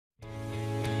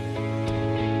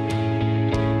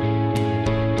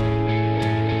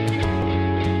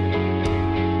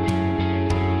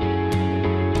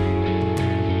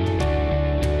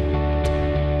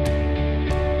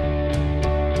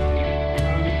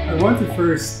I want to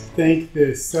first thank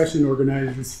the session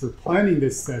organizers for planning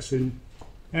this session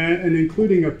and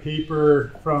including a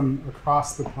paper from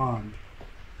across the pond.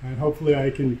 And hopefully I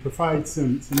can provide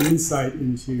some insight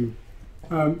into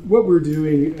what we're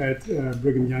doing at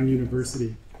Brigham Young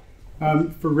University.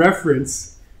 For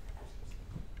reference,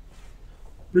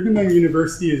 Brigham Young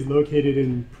University is located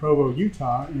in Provo,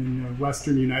 Utah, in the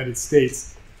western United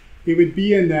States. It would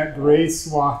be in that gray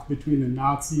swath between the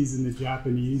Nazis and the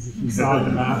Japanese, if you saw the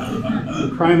map.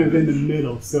 We're kind of in the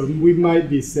middle, so we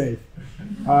might be safe.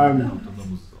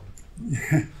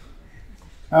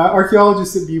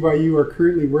 Archaeologists at BYU are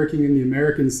currently working in the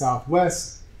American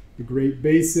Southwest, the Great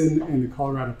Basin, and the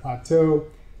Colorado Plateau,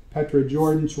 Petra,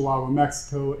 Jordan, Chihuahua,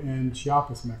 Mexico, and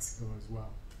Chiapas, Mexico as well.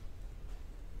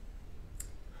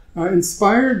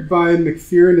 Inspired by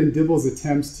McPherson and Dibble's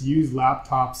attempts to use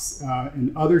laptops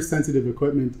and other sensitive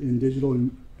equipment in digital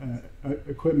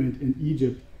equipment in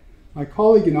Egypt, my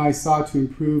colleague and I sought to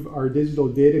improve our digital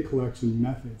data collection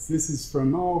methods. This is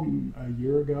from a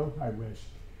year ago, I wish.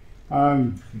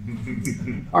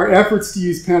 Our efforts to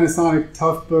use Panasonic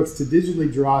Toughbooks to digitally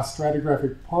draw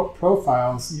stratigraphic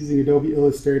profiles using Adobe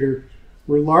Illustrator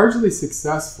were largely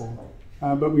successful,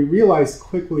 but we realized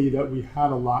quickly that we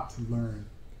had a lot to learn.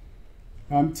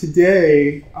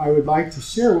 Today, I would like to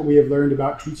share what we have learned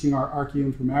about teaching our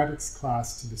Archaeoinformatics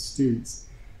class to the students.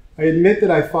 I admit that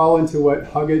I fall into what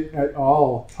Huggett et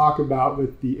al. Talk about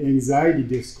with the anxiety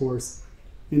discourse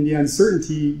and the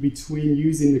uncertainty between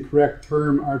using the correct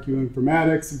term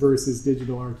archaeoinformatics versus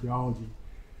digital archaeology.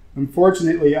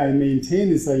 Unfortunately, I maintain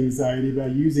this anxiety by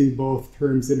using both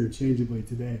terms interchangeably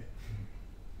today.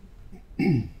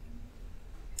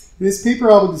 In this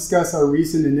paper, I will discuss our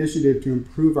recent initiative to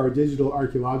improve our digital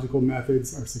archaeological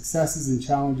methods, our successes and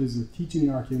challenges with teaching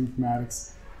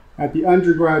archaeoinformatics at the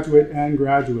undergraduate and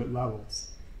graduate levels.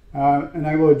 And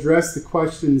I will address the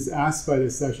questions asked by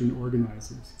the session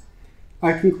organizers.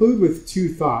 I conclude with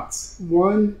two thoughts.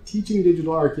 One, teaching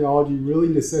digital archaeology really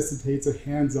necessitates a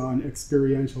hands-on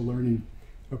experiential learning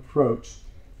approach.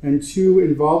 And two,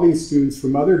 involving students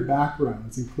from other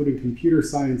backgrounds, including computer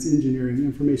science, engineering,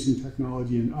 information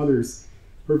technology, and others,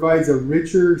 provides a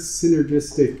richer,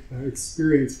 synergistic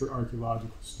experience for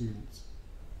archaeological students.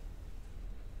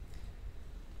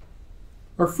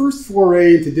 Our first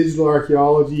foray into digital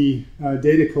archaeology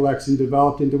data collection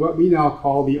developed into what we now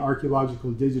call the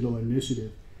Archaeological Digital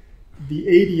Initiative. The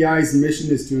ADI's mission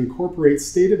is to incorporate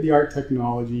state-of-the-art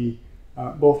technology,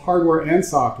 both hardware and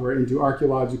software, into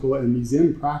archaeological and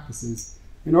museum practices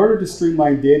in order to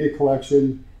streamline data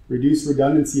collection, reduce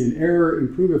redundancy and error,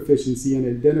 improve efficiency, and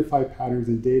identify patterns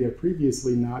in data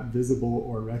previously not visible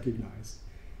or recognized.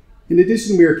 In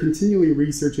addition, we are continually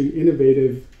researching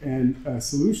innovative and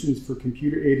solutions for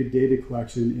computer-aided data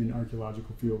collection in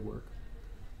archaeological fieldwork.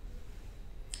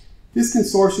 This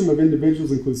consortium of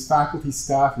individuals includes faculty,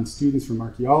 staff, and students from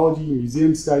archaeology,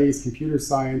 museum studies, computer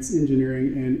science,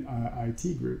 engineering, and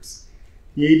IT groups.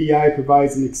 The ADI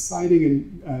provides an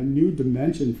exciting and new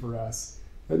dimension for us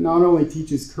that not only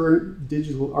teaches current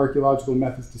digital archaeological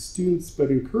methods to students,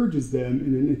 but encourages them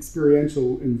in an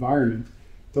experiential environment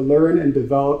to learn and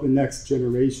develop the next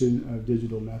generation of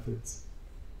digital methods.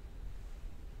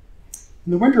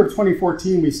 In the winter of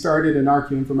 2014, we started an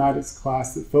Archaeoinformatics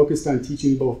class that focused on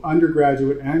teaching both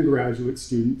undergraduate and graduate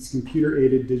students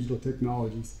computer-aided digital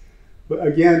technologies, but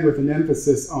again with an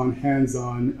emphasis on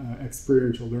hands-on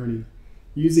experiential learning,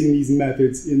 using these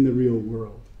methods in the real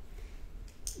world.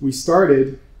 We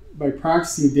started by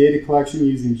practicing data collection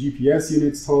using GPS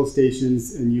units, total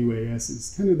stations, and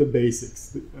UASs, kind of the basics,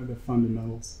 the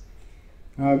fundamentals.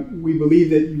 We believe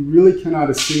that you really cannot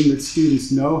assume that students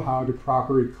know how to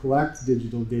properly collect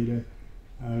digital data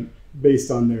based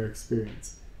on their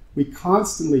experience. We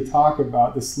constantly talk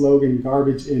about the slogan,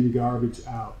 garbage in, garbage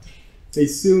out. They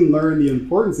soon learn the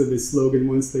importance of this slogan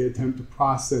once they attempt to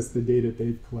process the data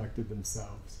they've collected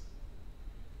themselves.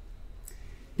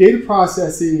 Data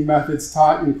processing methods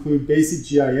taught include basic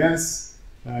GIS,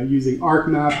 using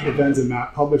ArcMap, Avenza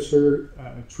Map Publisher,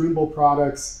 Trimble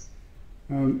products,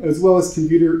 as well as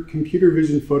computer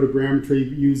vision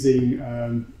photogrammetry using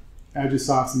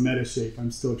Agisoft's Metashape.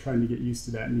 I'm still trying to get used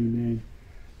to that new name.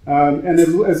 And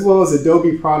as well as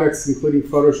Adobe products, including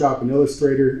Photoshop and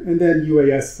Illustrator, and then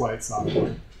UAS flight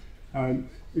software,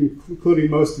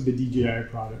 including most of the DJI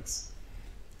products.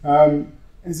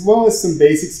 As well as some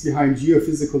basics behind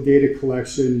geophysical data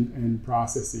collection and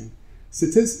processing.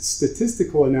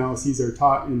 Statistical analyses are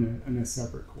taught in a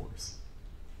separate course.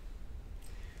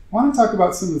 I want to talk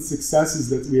about some of the successes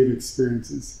that we have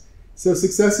experienced. So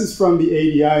successes from the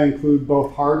ADI include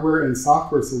both hardware and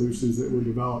software solutions that were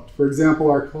developed. For example,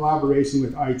 our collaboration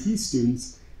with IT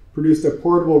students produced a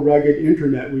portable, rugged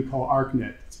internet we call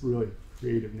ArcNet. It's a really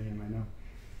creative name, I know.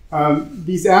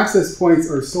 These access points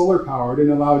are solar powered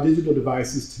and allow digital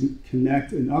devices to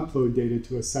connect and upload data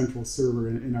to a central server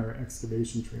in our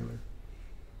excavation trailer.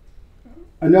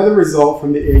 Another result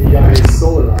from the ADI is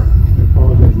SolarArc. I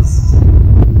apologize.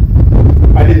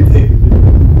 I didn't take the video.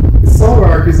 The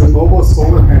SolarArc is a mobile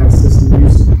solar panel system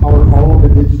used to power all of the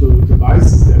digital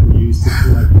devices that we use to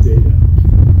collect data.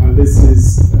 This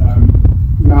is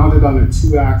mounted on a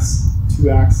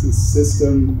two-axis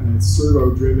system, and it's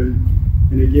servo-driven,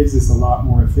 and it gives us a lot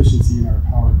more efficiency in our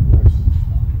power collection.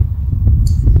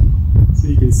 So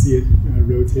you can see it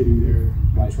rotating there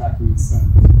and tracking the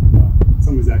sun.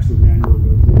 Someone's actually manually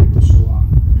rotating to show off.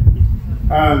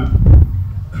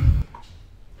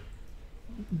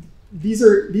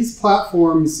 These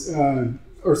platforms,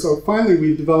 so finally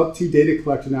we've developed 2 data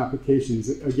collection applications.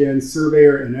 Again,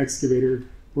 Surveyor and Excavator.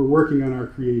 We're working on our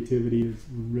creativity.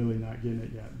 We're really not getting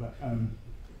it yet. But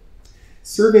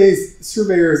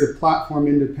Surveyor is a platform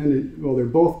independent. Well, they're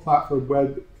both platform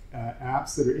web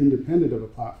apps that are independent of a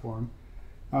platform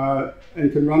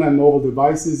and can run on mobile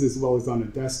devices as well as on a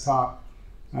desktop,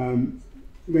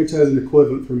 which has an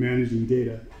equivalent for managing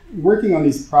data. Working on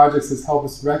these projects has helped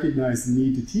us recognize the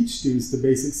need to teach students the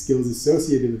basic skills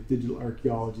associated with digital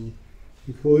archaeology,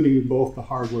 including both the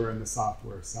hardware and the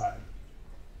software side.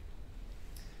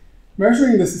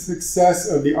 Measuring the success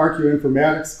of the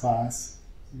Archeoinformatics class,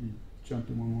 jumped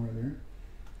in one more there,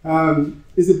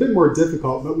 is a bit more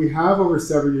difficult, but we have over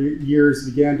several years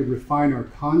began to refine our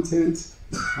content,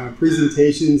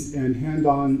 presentations, and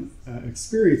hand-on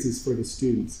experiences for the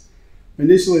students.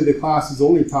 Initially, the class was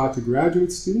only taught to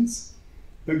graduate students,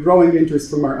 but growing interest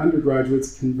from our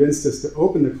undergraduates convinced us to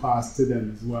open the class to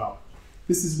them as well.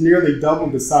 This is nearly double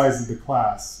the size of the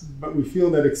class, but we feel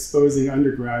that exposing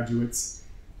undergraduates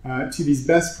to these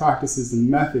best practices and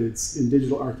methods in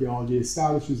digital archaeology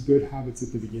establishes good habits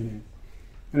at the beginning,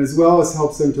 and as well as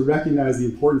helps them to recognize the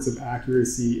importance of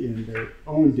accuracy in their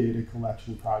own data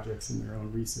collection projects and their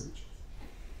own research.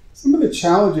 Some of the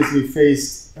challenges we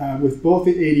faced with both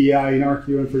the ADI and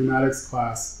Archaeoinformatics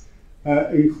class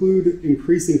include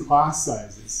increasing class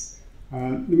sizes,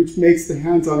 which makes the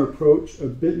hands-on approach a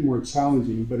bit more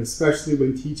challenging, but especially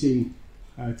when teaching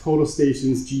total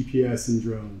stations, GPS, and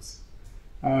drones.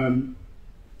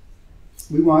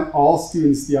 We want all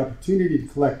students the opportunity to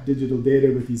collect digital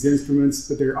data with these instruments,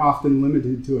 but they're often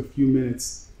limited to a few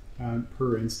minutes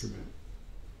per instrument.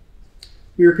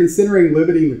 We are considering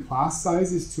limiting the class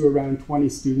sizes to around 20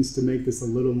 students to make this a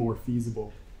little more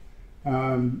feasible,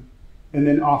 and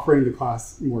then offering the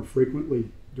class more frequently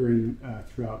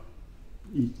throughout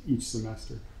each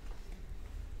semester.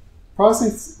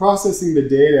 Processing the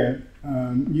data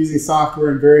using software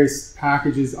and various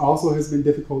packages also has been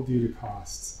difficult due to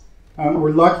costs.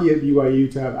 We're lucky at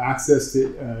BYU to have access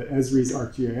to Esri's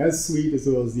ArcGIS suite as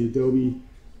well as the Adobe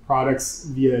products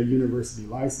via university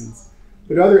license,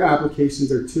 but other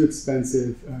applications are too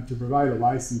expensive to provide a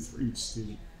license for each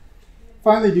student.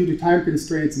 Finally, due to time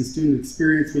constraints and student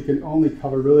experience, we can only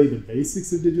cover really the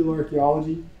basics of digital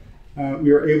archaeology.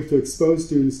 We are able to expose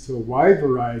students to a wide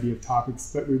variety of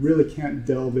topics, but we really can't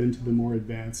delve into the more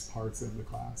advanced parts of the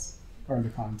class or the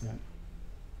content.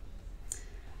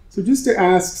 So just to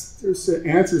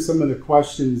answer some of the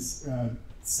questions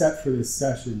set for this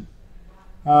session.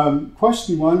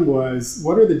 Question 1 was,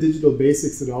 what are the digital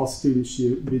basics that all students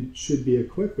should be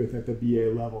equipped with at the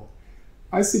BA level?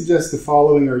 I suggest the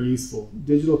following are useful: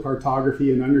 digital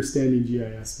cartography and understanding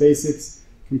GIS basics,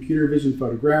 computer vision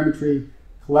photogrammetry,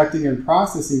 collecting and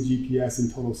processing GPS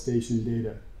and total station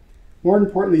data. More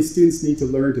importantly, students need to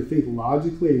learn to think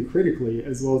logically and critically,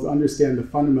 as well as understand the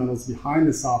fundamentals behind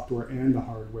the software and the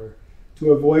hardware,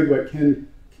 to avoid what Ken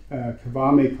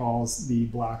Kavame calls the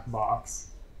black box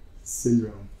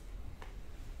syndrome.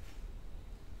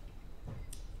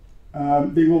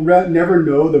 They will never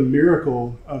know the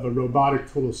miracle of a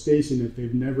robotic total station if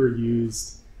they've never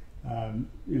used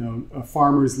a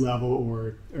farmer's level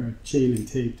or chain and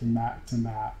tape to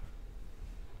map.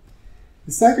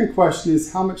 The second question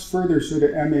is, how much further should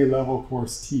an MA level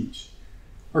course teach?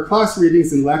 Our class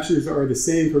readings and lectures are the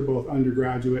same for both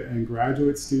undergraduate and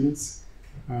graduate students.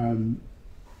 And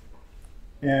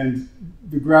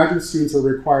the graduate students are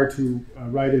required to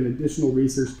write an additional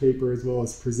research paper as well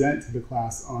as present to the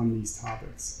class on these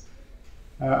topics.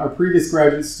 Our previous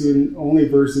graduate student-only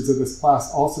versions of this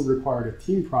class also required a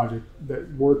team project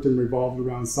that worked and revolved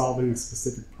around solving a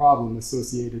specific problem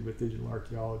associated with digital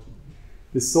archaeology.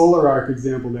 The SolarArc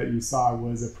example that you saw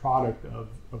was a product of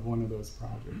one of those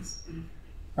projects.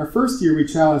 Our first year, we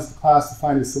challenged the class to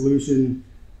find a solution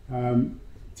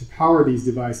to to power these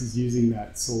devices using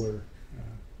that solar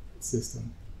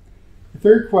system. The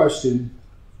third question,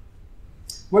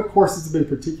 what courses have been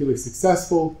particularly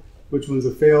successful? Which ones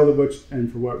have failed,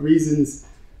 and for what reasons?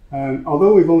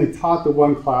 Although we've only taught the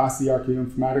one class, the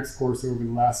Archaeoinformatics course, over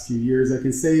the last few years, I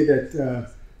can say that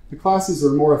the classes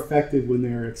are more effective when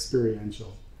they are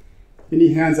experiential.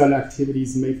 Any hands-on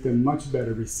activities make them much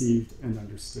better received and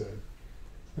understood.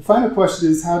 The final question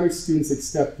is, how do students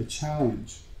accept the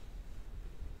challenge?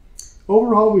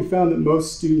 Overall, we found that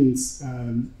most students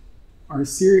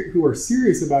who are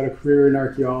serious about a career in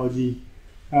archaeology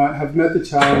have met the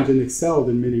challenge and excelled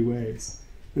in many ways.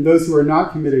 And those who are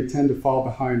not committed tend to fall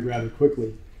behind rather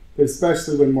quickly, but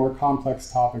especially when more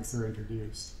complex topics are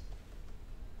introduced.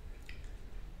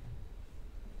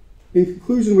 In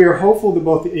conclusion, we are hopeful that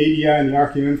both the ADI and the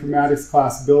Archaeoinformatics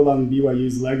class build on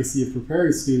BYU's legacy of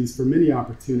preparing students for many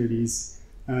opportunities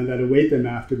that await them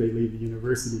after they leave the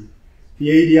university.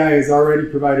 The ADI has already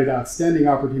provided outstanding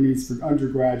opportunities for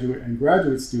undergraduate and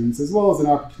graduate students, as well as an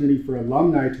opportunity for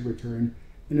alumni to return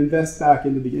and invest back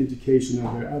into the education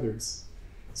of their others.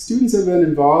 Students have been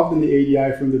involved in the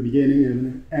ADI from the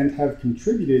beginning and have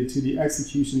contributed to the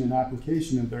execution and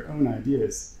application of their own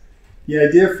ideas. The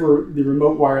idea for the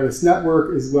remote wireless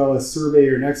network, as well as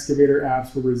surveyor and excavator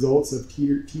apps, were results of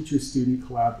teacher-student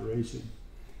collaboration.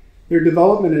 Their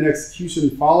development and execution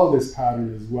follow this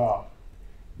pattern as well.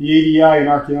 The ADI and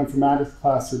Archaeoinformatics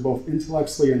class are both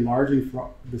intellectually enlarging for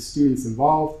the students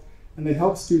involved, and they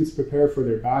help students prepare for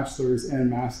their bachelor's and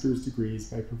master's degrees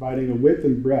by providing a width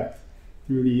and breadth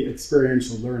through the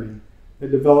experiential learning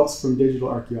that develops from digital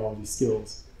archaeology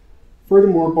skills.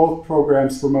 Furthermore, both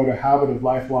programs promote a habit of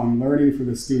lifelong learning for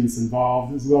the students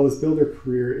involved, as well as build their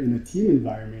career in a team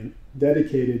environment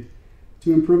dedicated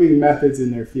to improving methods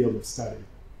in their field of study.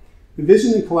 The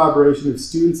vision and collaboration of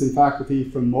students and faculty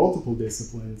from multiple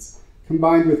disciplines,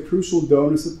 combined with crucial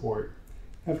donor support,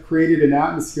 have created an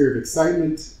atmosphere of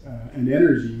excitement and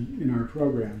energy in our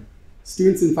program.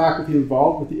 Students and faculty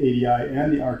involved with the ADI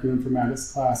and the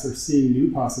Archaeoinformatics class are seeing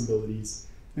new possibilities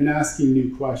and asking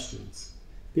new questions.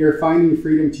 They are finding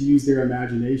freedom to use their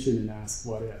imagination and ask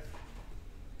what if.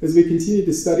 As we continue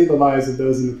to study the lives of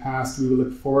those in the past, we will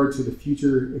look forward to the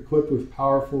future equipped with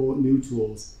powerful new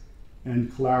tools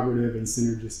and collaborative and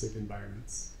synergistic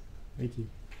environments. Thank you.